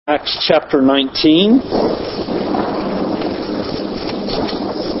Acts chapter 19.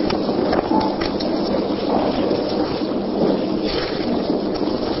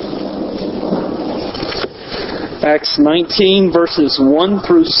 Acts 19 verses 1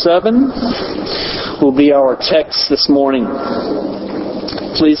 through 7 will be our text this morning.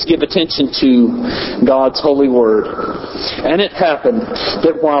 Please give attention to God's holy word. And it happened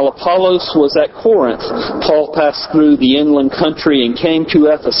that while Apollos was at Corinth, Paul passed through the inland country and came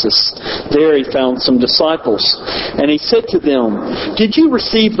to Ephesus. There he found some disciples. And he said to them, "Did you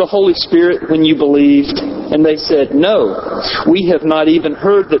receive the Holy Spirit when you believed?" And they said, "No, we have not even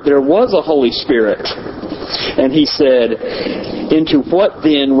heard that there was a Holy Spirit." And he said, "Into what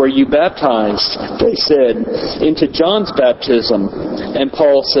then were you baptized?" They said, "Into John's baptism." And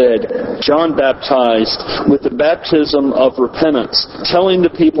Paul said, "John baptized with the baptism of repentance, telling the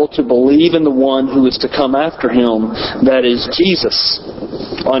people to believe in the one who is to come after him, that is Jesus."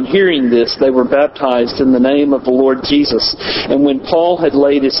 On hearing this, they were baptized in the name of the Lord Jesus. And when Paul had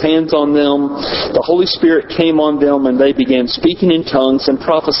laid his hands on them, the Holy Spirit came on them, and they began speaking in tongues and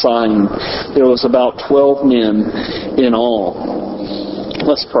prophesying. There was about 12 men in all.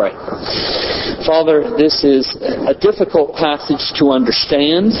 Let's pray. Father, this is a difficult passage to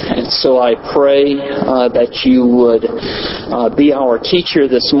understand, and so I pray that you would be our teacher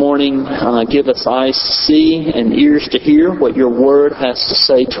this morning. Give us eyes to see and ears to hear what your word has to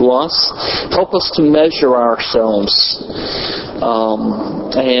say to us. Help us to measure ourselves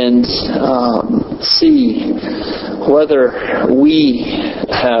and see whether we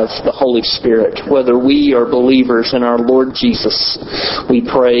have the Holy Spirit, whether we are believers in our Lord Jesus. We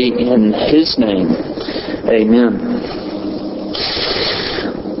pray in His name. Amen.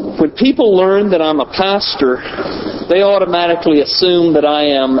 When people learn that I'm a pastor, they automatically assume that I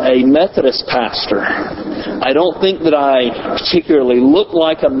am a Methodist pastor. I don't think that I particularly look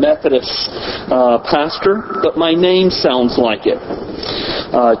like a Methodist pastor, but my name sounds like it.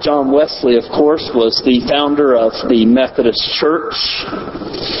 John Wesley, of course, was the founder of the Methodist Church.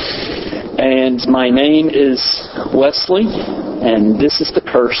 And my name is Wesley, and this is the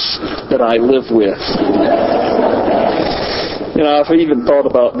curse that I live with. I've even thought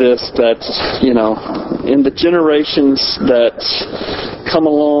about this, that, in the generations that come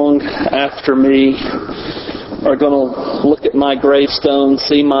along after me are going to look at my gravestone,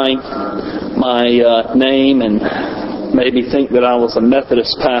 see my name, and maybe think that I was a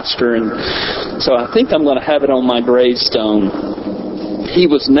Methodist pastor. And so I think I'm going to have it on my gravestone. He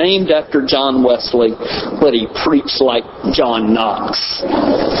was named after John Wesley, but he preached like John Knox.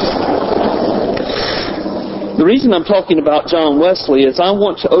 The reason I'm talking about John Wesley is I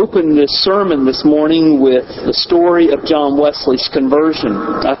want to open this sermon this morning with the story of John Wesley's conversion.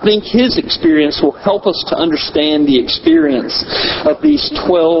 I think his experience will help us to understand the experience of these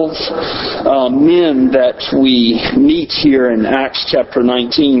 12 men that we meet here in Acts chapter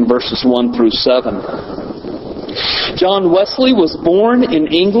 19, verses 1 through 7. John Wesley was born in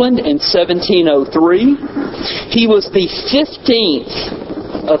England in 1703. He was the 15th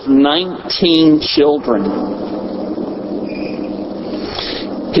of 19 children.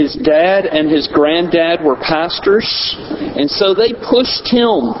 His dad and his granddad were pastors, and so they pushed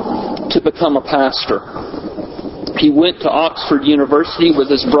him to become a pastor. He went to Oxford University with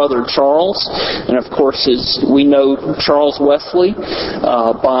his brother Charles, and of course we know Charles Wesley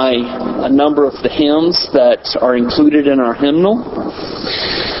by a number of the hymns that are included in our hymnal.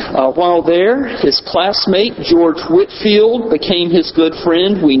 While there, his classmate George Whitefield became his good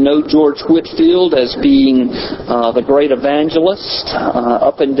friend. We know George Whitefield as being the great evangelist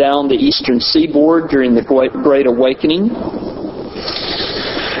up and down the eastern seaboard during the Great Awakening.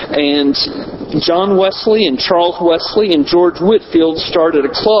 And John Wesley and Charles Wesley and George Whitefield started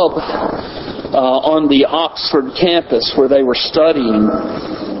a club on the Oxford campus where they were studying.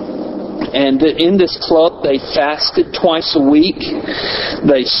 And in this club, they fasted twice a week.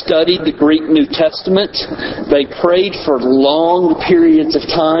 They studied the Greek New Testament. They prayed for long periods of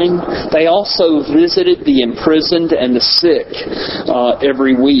time. They also visited the imprisoned and the sick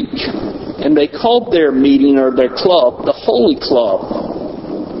every week. And they called their meeting, or their club, the Holy Club.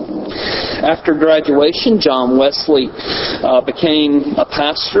 After graduation, John Wesley became a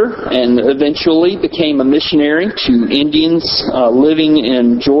pastor and eventually became a missionary to Indians living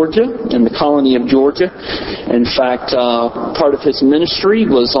in Georgia, in the colony of Georgia. In fact, part of his ministry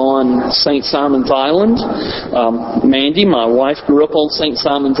was on St. Simon's Island. Mandy, my wife, grew up on St.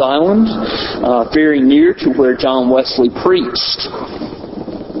 Simon's Island, very near to where John Wesley preached.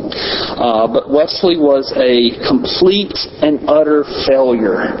 But Wesley was a complete and utter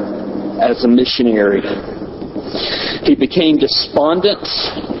failure as a missionary. He became despondent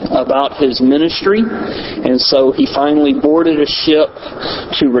about his ministry, and so he finally boarded a ship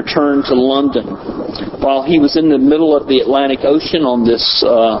to return to London. While he was in the middle of the Atlantic Ocean on this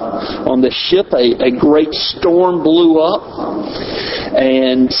ship, a great storm blew up,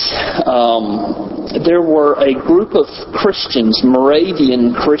 and there were a group of Christians,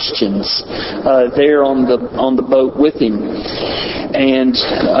 Moravian Christians, there on the boat with him, and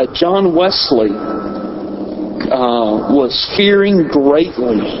John Wesley was fearing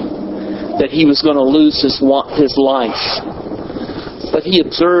greatly that he was going to lose his life. But he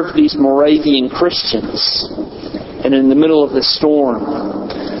observed these Moravian Christians, and in the middle of the storm,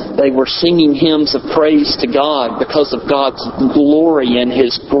 they were singing hymns of praise to God because of God's glory and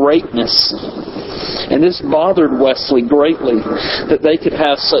His greatness. And this bothered Wesley greatly, that they could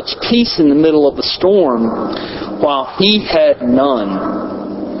have such peace in the middle of the storm while he had none.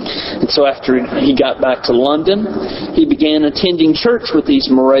 And so after he got back to London, he began attending church with these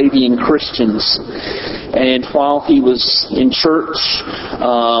Moravian Christians. And while he was in church,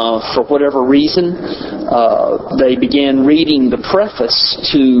 for whatever reason, they began reading the preface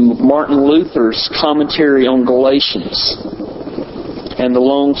to Martin Luther's commentary on Galatians. And the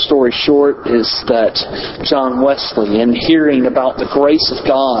long story short is that John Wesley, in hearing about the grace of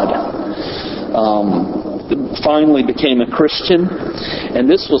God, finally became a Christian. And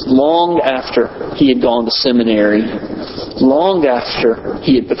this was long after he had gone to seminary, long after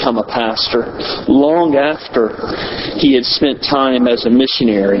he had become a pastor, long after he had spent time as a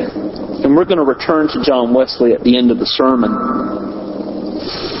missionary. And we're going to return to John Wesley at the end of the sermon.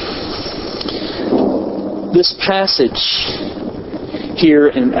 This passage here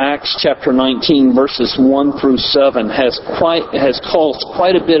in Acts chapter 19, verses 1 through 7, has caused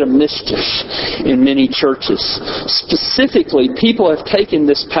quite a bit of mischief in many churches. Specifically, people have taken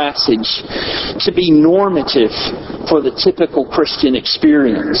this passage to be normative for the typical Christian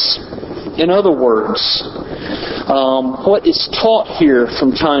experience. In other words, what is taught here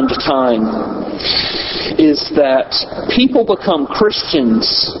from time to time is that people become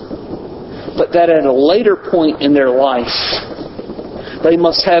Christians, but that at a later point in their life, they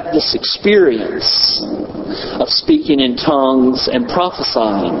must have this experience of speaking in tongues and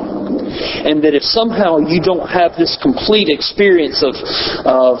prophesying. And that if somehow you don't have this complete experience of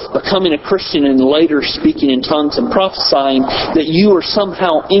becoming a Christian and later speaking in tongues and prophesying, that you are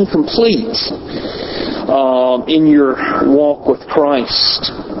somehow incomplete in your walk with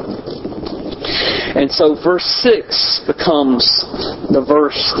Christ. And so verse 6 becomes the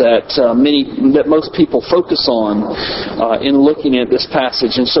verse that most people focus on in looking at this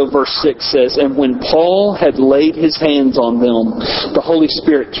passage. And so verse 6 says, "And when Paul had laid his hands on them, the Holy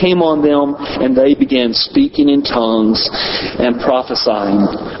Spirit came on them, and they began speaking in tongues and prophesying."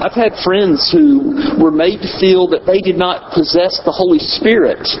 I've had friends who were made to feel that they did not possess the Holy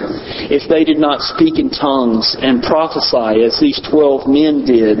Spirit if they did not speak in tongues and prophesy, as these 12 men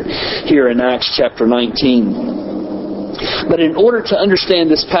did here in Acts chapter 19. But in order to understand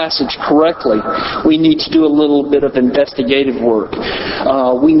this passage correctly, we need to do a little bit of investigative work.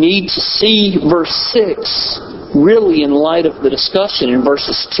 We need to see verse 6 really in light of the discussion in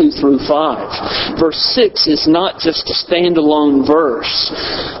verses 2 through 5. Verse 6 is not just a standalone verse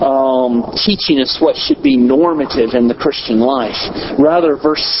teaching us what should be normative in the Christian life. Rather,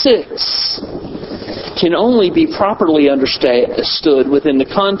 verse 6 can only be properly understood within the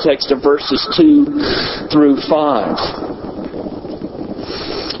context of verses 2 through 5.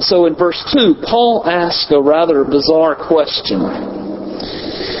 So in verse 2, Paul asks a rather bizarre question.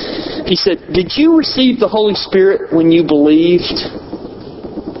 He said, "Did you receive the Holy Spirit when you believed?"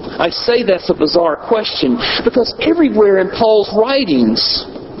 I say that's a bizarre question because everywhere in Paul's writings,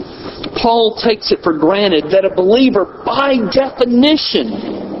 Paul takes it for granted that a believer, by definition,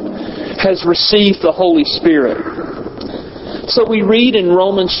 has received the Holy Spirit. So we read in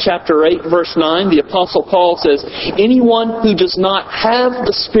Romans chapter 8, verse 9, the Apostle Paul says, "Anyone who does not have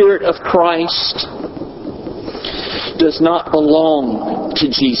the Spirit of Christ does not belong to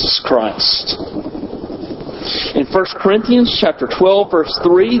Jesus Christ." In 1 Corinthians chapter 12, verse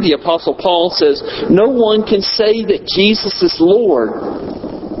 3, the Apostle Paul says, "No one can say that Jesus is Lord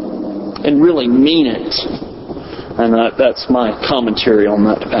and really mean it." And that's my commentary on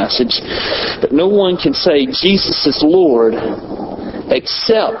that passage. But no one can say Jesus is Lord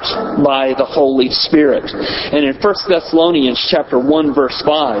except by the Holy Spirit. And in 1 Thessalonians chapter 1 verse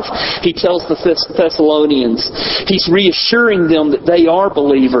 5, he tells the Thessalonians, he's reassuring them that they are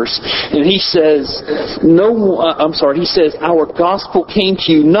believers. And he says, he says, "Our gospel came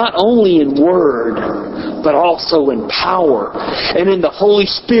to you not only in word, but also in power, and in the Holy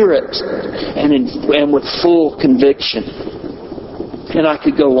Spirit, and with full conviction." And I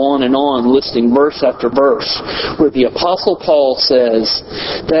could go on and on listing verse after verse where the Apostle Paul says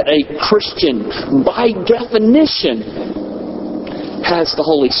that a Christian, by definition, has the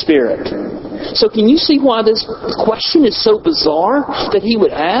Holy Spirit. So can you see why this question is so bizarre that he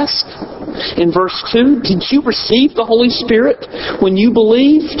would ask? In verse 2, did you receive the Holy Spirit when you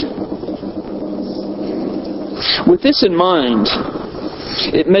believed? With this in mind,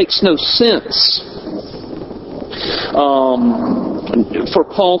 it makes no sense for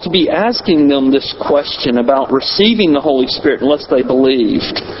Paul to be asking them this question about receiving the Holy Spirit unless they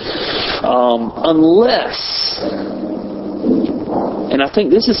believed. And I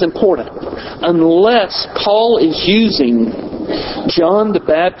think this is important, unless Paul is using John the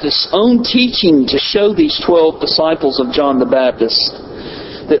Baptist's own teaching to show these 12 disciples of John the Baptist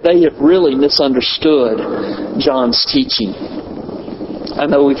that they have really misunderstood John's teaching. I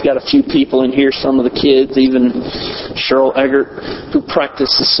know we've got a few people in here, some of the kids, even Cheryl Eggert, who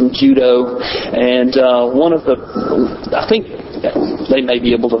practices some judo. And I think they may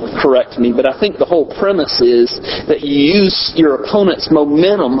be able to correct me, but I think the whole premise is that you use your opponent's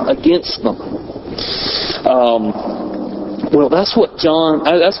momentum against them. Well, that's what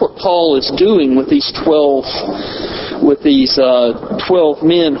Paul is doing with these 12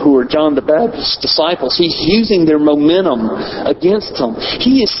 men who are John the Baptist's disciples. He's using their momentum against them.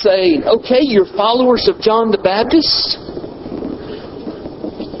 He is saying, okay, you're followers of John the Baptist?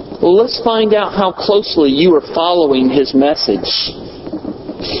 Well, let's find out how closely you are following his message.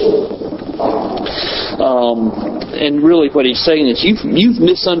 And really what he's saying is you've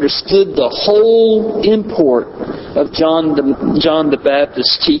misunderstood the whole import of John the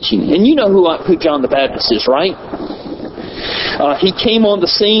Baptist's teaching. And you know who John the Baptist is, right? He came on the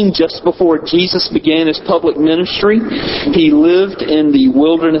scene just before Jesus began his public ministry. He lived in the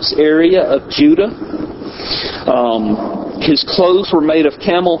wilderness area of Judah. His clothes were made of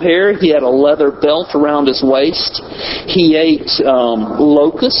camel hair. He had a leather belt around his waist. He ate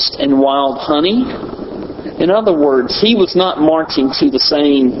locusts and wild honey. In other words, he was not marching to the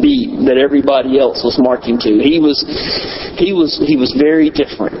same beat that everybody else was marching to. He was very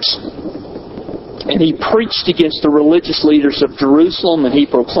different. And he preached against the religious leaders of Jerusalem, and he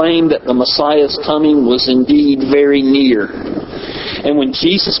proclaimed that the Messiah's coming was indeed very near. And when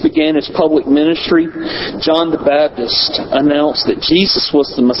Jesus began his public ministry, John the Baptist announced that Jesus was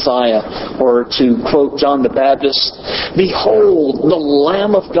the Messiah. Or to quote John the Baptist, "Behold, the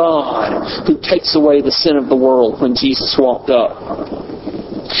Lamb of God who takes away the sin of the world," when Jesus walked up.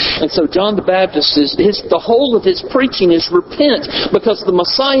 And so John the Baptist, the whole of his preaching is repent because the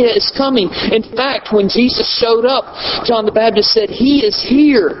Messiah is coming. In fact, when Jesus showed up, John the Baptist said, "He is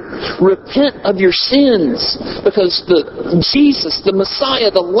here. Repent of your sins." Because Jesus, the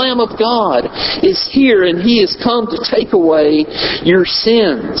Messiah, the Lamb of God, is here and He has come to take away your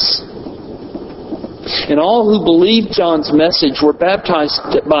sins. And all who believed John's message were baptized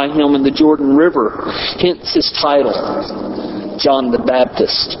by him in the Jordan River. Hence his title, John the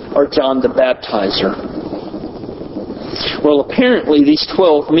Baptist, or John the Baptizer. Well, apparently these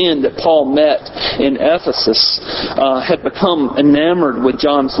 12 men that Paul met in Ephesus had become enamored with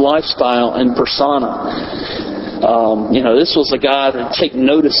John's lifestyle and persona. This was a guy to take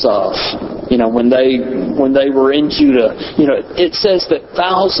notice of. When they were in Judah, it says that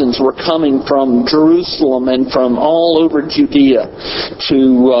thousands were coming from Jerusalem and from all over Judea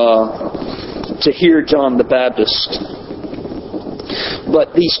to hear John the Baptist.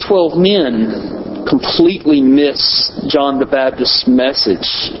 But these 12 men completely miss John the Baptist's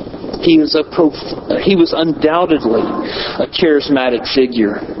message. He was undoubtedly a charismatic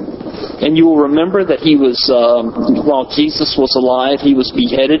figure. And you will remember that he was, while Jesus was alive, he was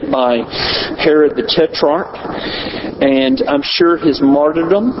beheaded by Herod the Tetrarch. And I'm sure his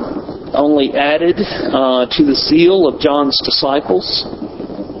martyrdom only added to the zeal of John's disciples.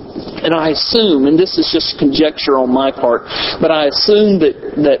 And I assume, and this is just conjecture on my part, but I assume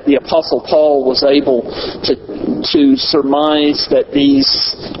that the Apostle Paul was able to surmise that these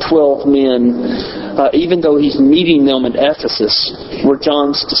 12 men, even though he's meeting them in Ephesus, were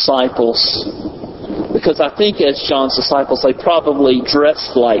John's disciples. Because I think as John's disciples, they probably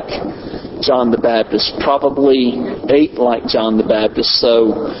dressed like John the Baptist, probably ate like John the Baptist.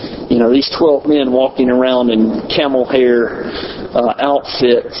 So, these 12 men walking around in camel hair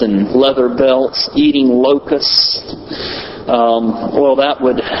outfits and leather belts, eating locusts. That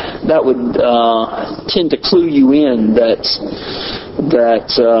would tend to clue you in that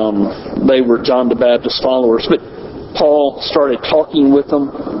they were John the Baptist followers. But Paul started talking with them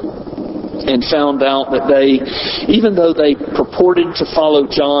and found out that even though they purported to follow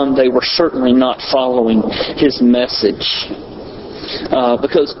John, they were certainly not following his message.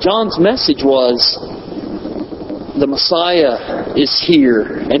 Because John's message was, the Messiah is here,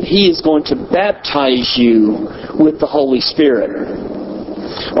 and He is going to baptize you with the Holy Spirit.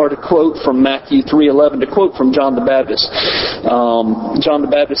 Or to quote from Matthew 3:11, to quote from John the Baptist, John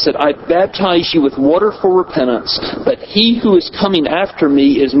the Baptist said, I baptize you with water for repentance, but He who is coming after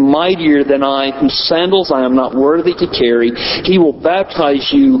me is mightier than I, whose sandals I am not worthy to carry. He will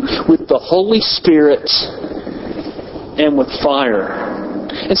baptize you with the Holy Spirit and with fire.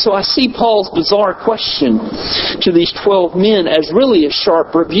 And so I see Paul's bizarre question to these 12 men as really a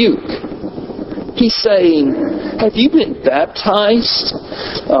sharp rebuke. He's saying, have you been baptized?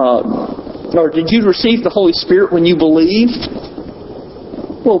 Or did you receive the Holy Spirit when you believed?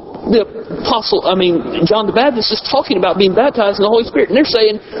 Well, John the Baptist is talking about being baptized in the Holy Spirit. And they're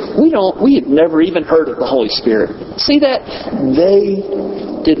saying, we had never even heard of the Holy Spirit. See that? They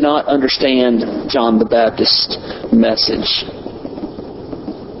did not understand John the Baptist's message.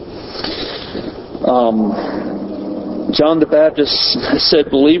 John the Baptist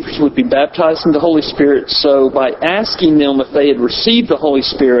said believers would be baptized in the Holy Spirit, so by asking them if they had received the Holy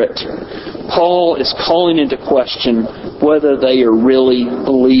Spirit, Paul is calling into question whether they are really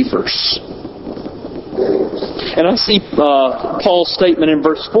believers. And I see Paul's statement in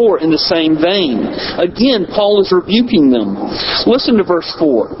verse 4 in the same vein. Again, Paul is rebuking them. Listen to verse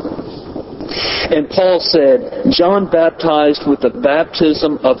 4. And Paul said, John baptized with the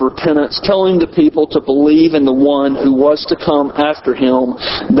baptism of repentance, telling the people to believe in the one who was to come after him,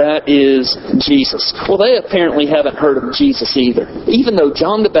 that is Jesus. Well, they apparently haven't heard of Jesus either. Even though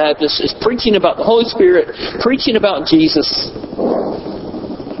John the Baptist is preaching about the Holy Spirit, preaching about Jesus,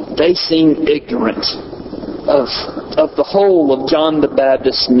 they seem ignorant of the whole of John the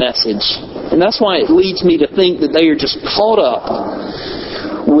Baptist's message. And that's why it leads me to think that they are just caught up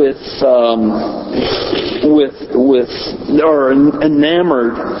or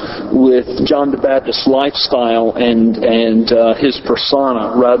enamored with John the Baptist's lifestyle and his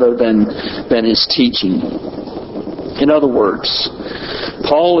persona rather than his teaching. In other words,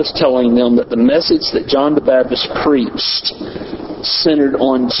 Paul is telling them that the message that John the Baptist preached centered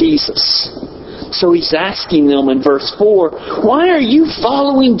on Jesus. So he's asking them in verse 4, why are you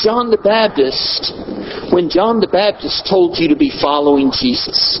following John the Baptist when John the Baptist told you to be following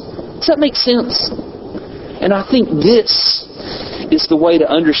Jesus? Does that make sense? And I think this is the way to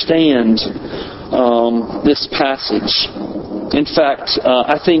understand this passage. In fact,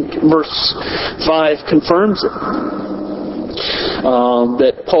 I think verse 5 confirms it.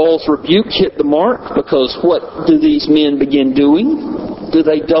 That Paul's rebuke hit the mark, because what do these men begin doing? Do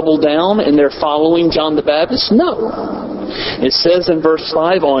they double down and they're following John the Baptist? No. It says in verse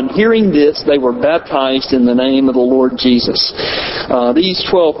 5, on hearing this, they were baptized in the name of the Lord Jesus. These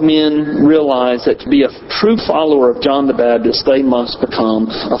 12 men realized that to be a true follower of John the Baptist, they must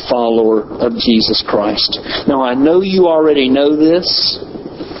become a follower of Jesus Christ. Now, I know you already know this.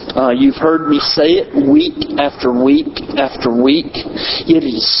 You've heard me say it week after week after week. Yet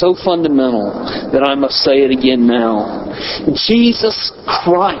it is so fundamental that I must say it again now. Jesus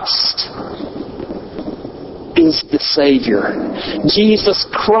Christ is the Savior. Jesus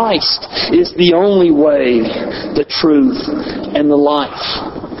Christ is the only way, the truth, and the life.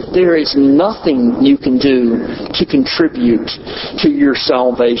 There is nothing you can do to contribute to your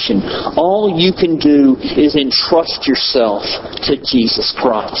salvation. All you can do is entrust yourself to Jesus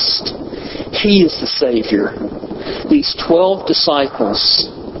Christ. He is the Savior. These 12 disciples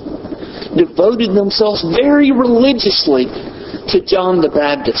devoted themselves very religiously to John the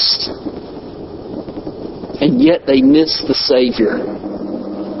Baptist. And yet they missed the Savior.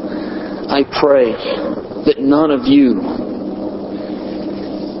 I pray that none of you,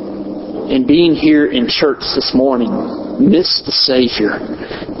 in being here in church this morning, missed the Savior,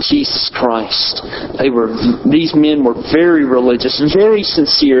 Jesus Christ. These men were very religious, very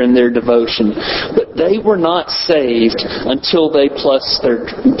sincere in their devotion, but they were not saved until they placed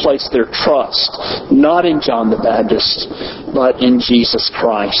their trust not in John the Baptist, but in Jesus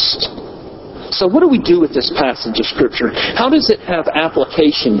Christ. So what do we do with this passage of Scripture? How does it have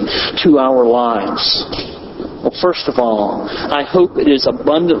application to our lives? Well, first of all, I hope it is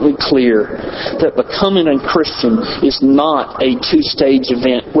abundantly clear that becoming a Christian is not a two-stage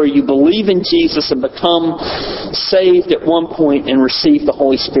event where you believe in Jesus and become saved at one point and receive the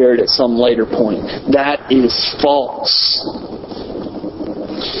Holy Spirit at some later point. That is false.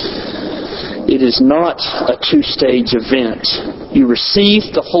 It is not a two-stage event. You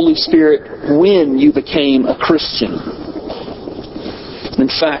received the Holy Spirit when you became a Christian. In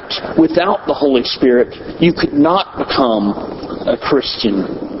fact, without the Holy Spirit, you could not become a Christian.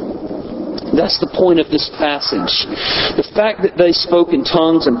 That's the point of this passage. The fact that they spoke in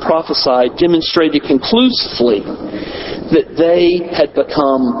tongues and prophesied demonstrated conclusively that they had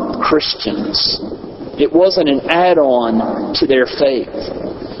become Christians. It wasn't an add-on to their faith,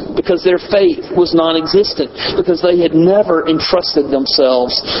 because their faith was non-existent, because they had never entrusted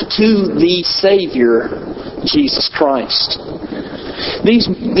themselves to the Savior, Jesus Christ. These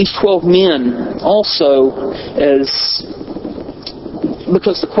 12 men also,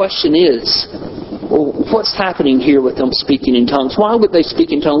 because the question is, well, what's happening here with them speaking in tongues? Why would they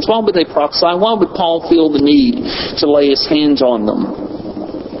speak in tongues? Why would they prophesy? Why would Paul feel the need to lay his hands on them?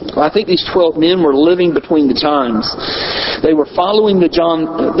 Well, I think these 12 men were living between the times. They were following John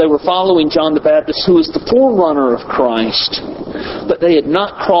the Baptist, who was the forerunner of Christ. But they had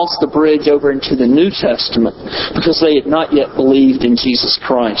not crossed the bridge over into the New Testament because they had not yet believed in Jesus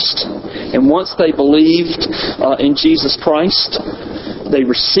Christ. And once they believed in Jesus Christ, they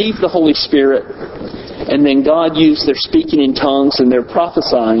received the Holy Spirit, and then God used their speaking in tongues and their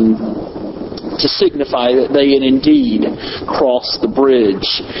prophesying to signify that they had indeed crossed the bridge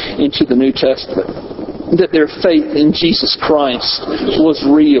into the New Testament. That their faith in Jesus Christ was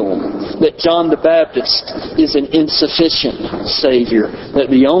real. That John the Baptist is an insufficient Savior. That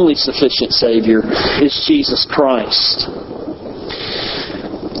the only sufficient Savior is Jesus Christ.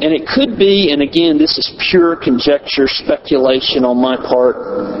 And it could be, and again, this is pure conjecture, speculation on my part,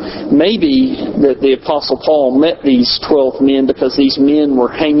 maybe that the Apostle Paul met these 12 men because these men were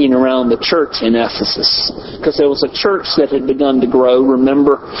hanging around the church in Ephesus. Because there was a church that had begun to grow.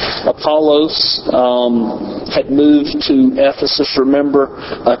 Remember, Apollos had moved to Ephesus. Remember,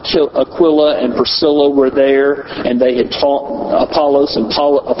 Aquila and Priscilla were there, and they had taught Apollos, and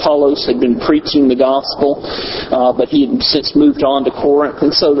Apollos had been preaching the gospel, but he had since moved on to Corinth. And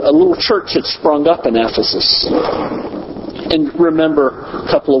so a little church had sprung up in Ephesus. And remember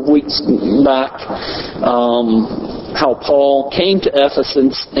a couple of weeks back how Paul came to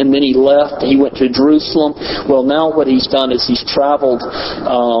Ephesus and then he left. He went to Jerusalem. Well, now what he's done is he's traveled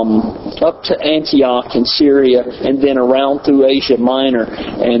up to Antioch in Syria and then around through Asia Minor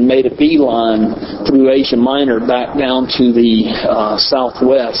and made a beeline through Asia Minor back down to the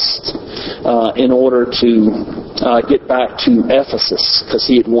southwest in order to get back to Ephesus because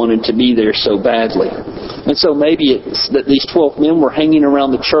he had wanted to be there so badly. And so maybe it's that these 12 men were hanging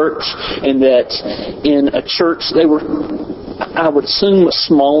around the church, and that in a church they were, I would assume,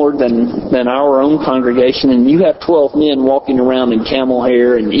 smaller than our own congregation, and you have 12 men walking around in camel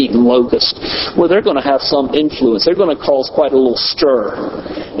hair and eating locusts. Well, they're going to have some influence. They're going to cause quite a little stir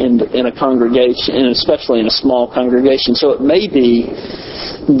in a congregation, and especially in a small congregation. So it may be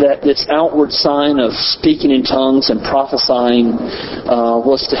that this outward sign of speaking in tongues and prophesying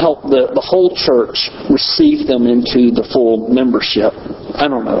was to help the whole church receive them into the full membership. I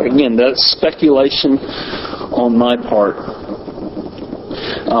don't know. Again, that's speculation on my part.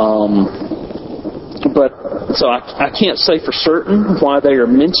 But so I can't say for certain why they are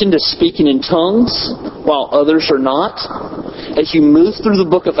mentioned as speaking in tongues while others are not. As you move through the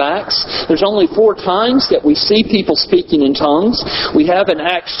book of Acts, there's only 4 times that we see people speaking in tongues. We have in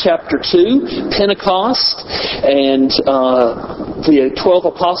Acts chapter 2, Pentecost, and the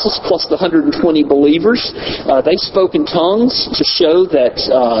 12 apostles plus the 120 believers. They spoke in tongues to show that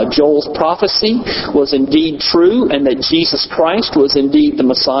Joel's prophecy was indeed true and that Jesus Christ was indeed the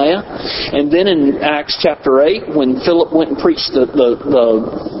Messiah. And then in Acts chapter 8, when Philip went and preached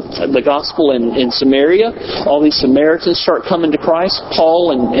the gospel in Samaria, all these Samaritans start coming to Christ.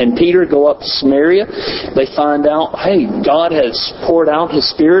 Paul and Peter go up to Samaria. They find out, hey, God has poured out His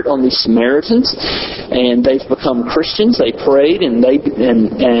Spirit on these Samaritans, and they've become Christians. They prayed and they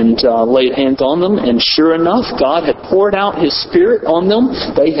laid hands on them, and sure enough, God had poured out His Spirit on them.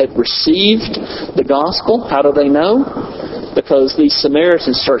 They had received the gospel. How do they know? Because these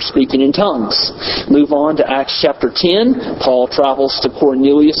Samaritans start speaking in tongues. Move on to Acts chapter 10. Paul travels to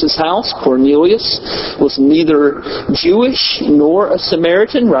Cornelius' house. Cornelius was neither Jewish nor a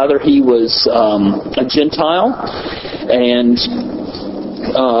Samaritan. Rather, he was a Gentile. And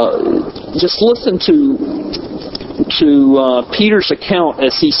just listen to Peter's account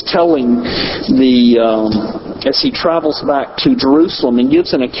as he's telling as he travels back to Jerusalem and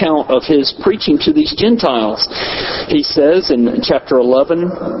gives an account of his preaching to these Gentiles. He says in chapter 11,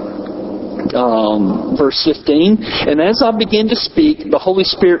 verse 15. And as I began to speak, the Holy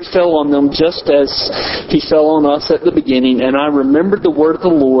Spirit fell on them just as He fell on us at the beginning. And I remembered the word of the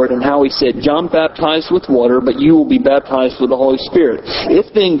Lord and how He said, John baptized with water, but you will be baptized with the Holy Spirit.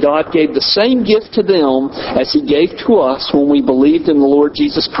 If then God gave the same gift to them as He gave to us when we believed in the Lord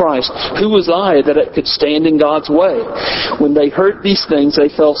Jesus Christ, who was I that it could stand in God's way? When they heard these things, they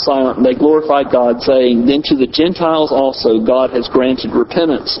fell silent and they glorified God, saying, Then to the Gentiles also God has granted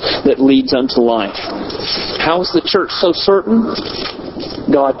repentance that leads unto life. How is the church so certain?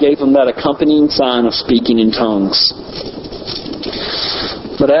 God gave them that accompanying sign of speaking in tongues.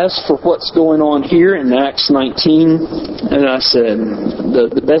 But as for what's going on here in Acts 19, and I said,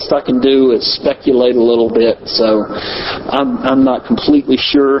 the best I can do is speculate a little bit, so I'm not completely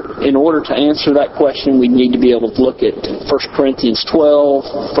sure. In order to answer that question, we need to be able to look at 1 Corinthians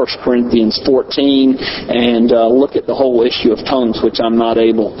 12, 1 Corinthians 14, and look at the whole issue of tongues, which I'm not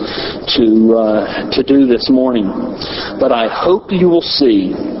able to do this morning. But I hope you will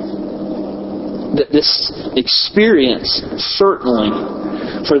see that this experience certainly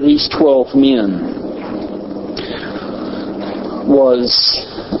for these 12 men was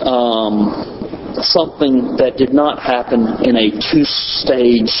something that did not happen in a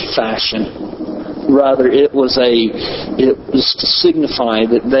two-stage fashion. Rather, it was to signify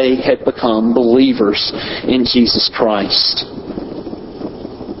that they had become believers in Jesus Christ.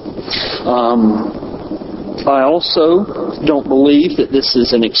 I also don't believe that this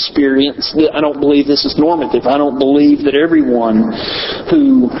is an experience. I don't believe this is normative. I don't believe that everyone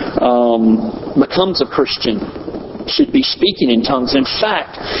who becomes a Christian should be speaking in tongues. In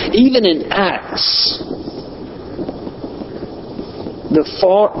fact, even in Acts,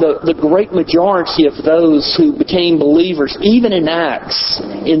 the great majority of those who became believers, even in Acts,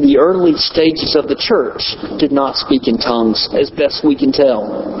 in the early stages of the church, did not speak in tongues, as best we can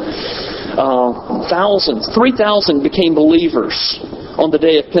tell. 3,000 became believers on the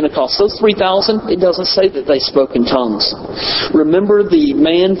day of Pentecost. Those 3,000, it doesn't say that they spoke in tongues. Remember the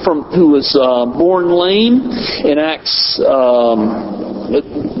man who was born lame in Acts 3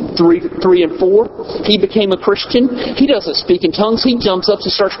 and 4? He became a Christian. He doesn't speak in tongues. He jumps up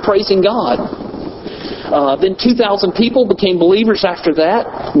and starts praising God. Then 2,000 people became believers after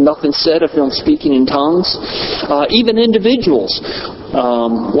that. Nothing said of them speaking in tongues. Even individuals,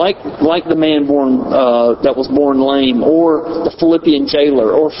 like the man that was born lame, or the Philippian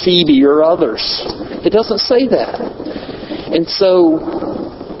jailer, or Phoebe, or others. It doesn't say that. And so,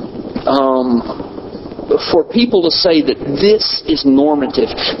 for people to say that this is normative,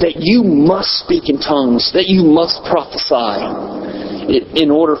 that you must speak in tongues, that you must prophesy,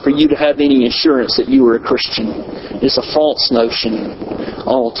 in order for you to have any assurance that you are a Christian, is a false notion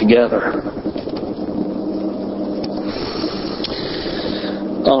altogether.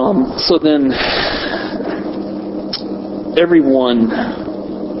 So then, everyone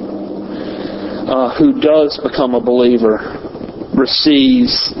who does become a believer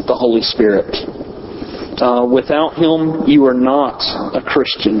receives the Holy Spirit. Without Him, you are not a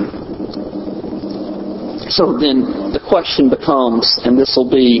Christian. So then the question becomes, and this will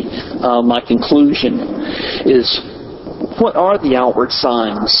be my conclusion, is what are the outward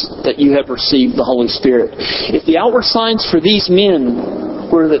signs that you have received the Holy Spirit? If the outward signs for these men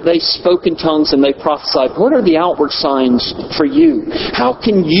were that they spoke in tongues and they prophesied, what are the outward signs for you? How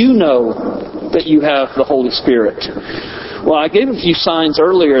can you know that you have the Holy Spirit? Well, I gave a few signs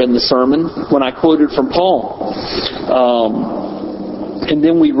earlier in the sermon when I quoted from Paul. And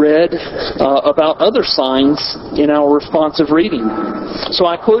then we read about other signs in our responsive reading. So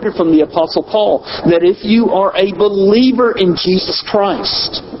I quoted from the Apostle Paul that if you are a believer in Jesus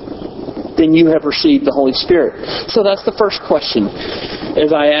Christ, then you have received the Holy Spirit. So that's the first question.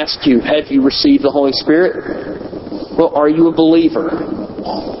 As I asked you, have you received the Holy Spirit? Well, are you a believer?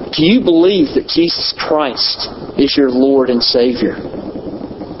 Do you believe that Jesus Christ is your Lord and Savior?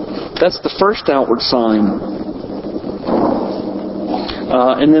 That's the first outward sign.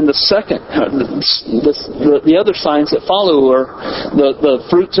 And then the second, the other signs that follow are the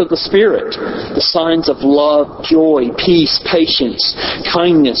fruits of the Spirit. The signs of love, joy, peace, patience,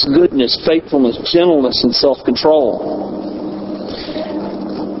 kindness, goodness, faithfulness, gentleness, and self-control.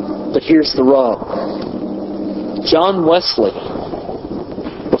 But here's the rub. John Wesley,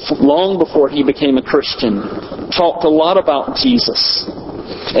 long before he became a Christian, talked a lot about Jesus.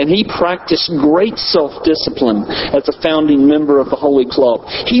 And he practiced great self-discipline as a founding member of the Holy Club.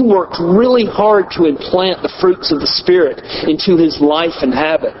 He worked really hard to implant the fruits of the Spirit into his life and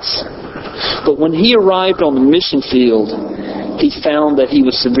habits. But when he arrived on the mission field, he found that he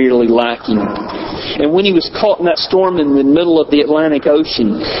was severely lacking. And when he was caught in that storm in the middle of the Atlantic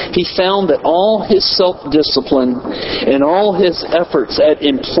Ocean, he found that all his self-discipline and all his efforts at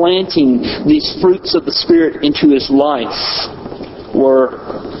implanting these fruits of the Spirit into his life were,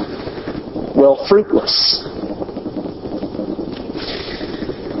 fruitless.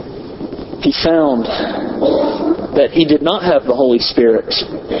 He found that he did not have the Holy Spirit,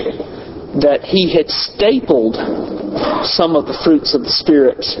 that he had stapled some of the fruits of the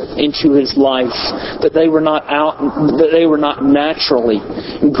Spirit into his life, that they were not naturally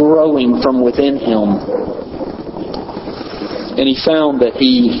growing from within him. And he found that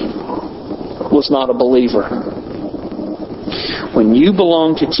he was not a believer. When you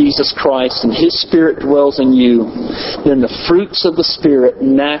belong to Jesus Christ and His Spirit dwells in you, then the fruits of the Spirit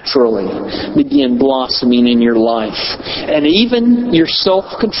naturally begin blossoming in your life. And even your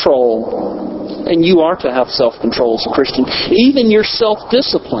self-control, and you are to have self-control as a Christian, even your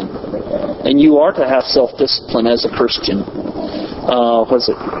self-discipline, and you are to have self-discipline as a Christian.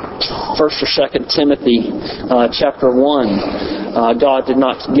 Was it 1 or 2 Timothy chapter 1? God did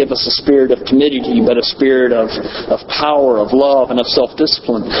not give us a spirit of timidity, but a spirit of power, of love, and of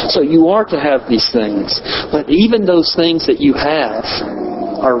self-discipline. So you are to have these things. But even those things that you have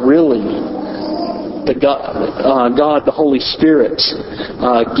are really the God, the Holy Spirit,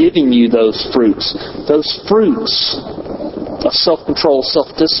 giving you those fruits. Those fruits of self-control,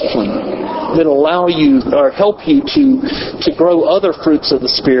 self-discipline that allow you or help you to grow other fruits of the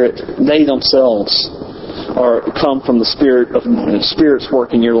Spirit. They themselves come from the Spirit's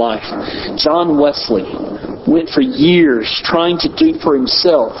work in your life. John Wesley went for years trying to do for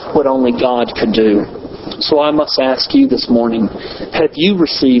himself what only God could do. So I must ask you this morning, have you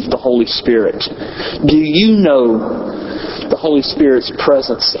received the Holy Spirit? Do you know the Holy Spirit's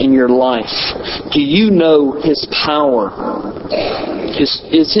presence in your life? Do you know His power?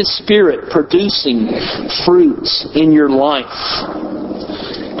 Is His Spirit producing fruits in your life?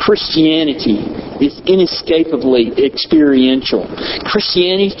 Christianity is inescapably experiential.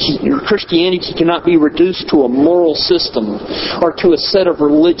 Christianity cannot be reduced to a moral system or to a set of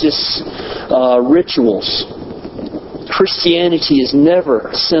religious rituals. Christianity is never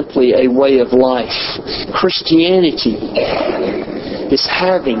simply a way of life. Christianity is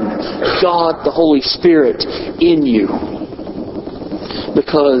having God, the Holy Spirit, in you,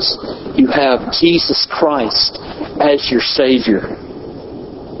 because you have Jesus Christ as your Savior.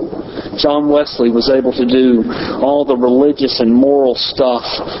 John Wesley was able to do all the religious and moral stuff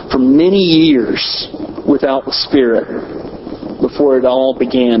for many years without the Spirit before it all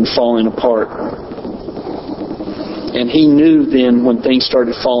began falling apart. And he knew then, when things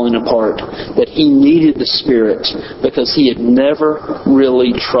started falling apart, that he needed the Spirit because he had never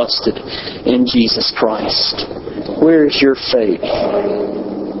really trusted in Jesus Christ. Where is your faith?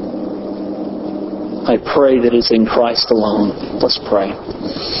 I pray that it's in Christ alone. Let's pray.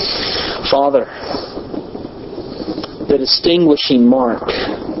 Father, the distinguishing mark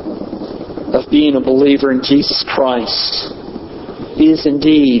of being a believer in Jesus Christ is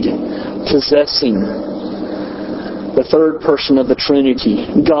indeed possessing the third person of the Trinity,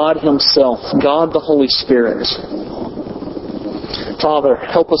 God Himself, God the Holy Spirit. Father,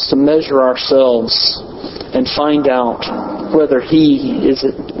 help us to measure ourselves and find out whether He is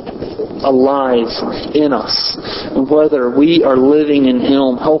alive in us, and whether we are living in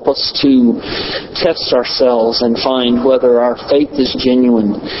Him. Help us to test ourselves and find whether our faith is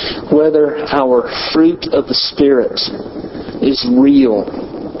genuine, whether our fruit of the Spirit is real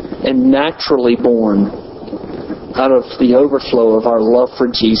and naturally born out of the overflow of our love for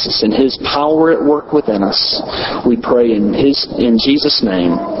Jesus and His power at work within us. We pray in Jesus'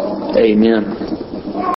 name. Amen.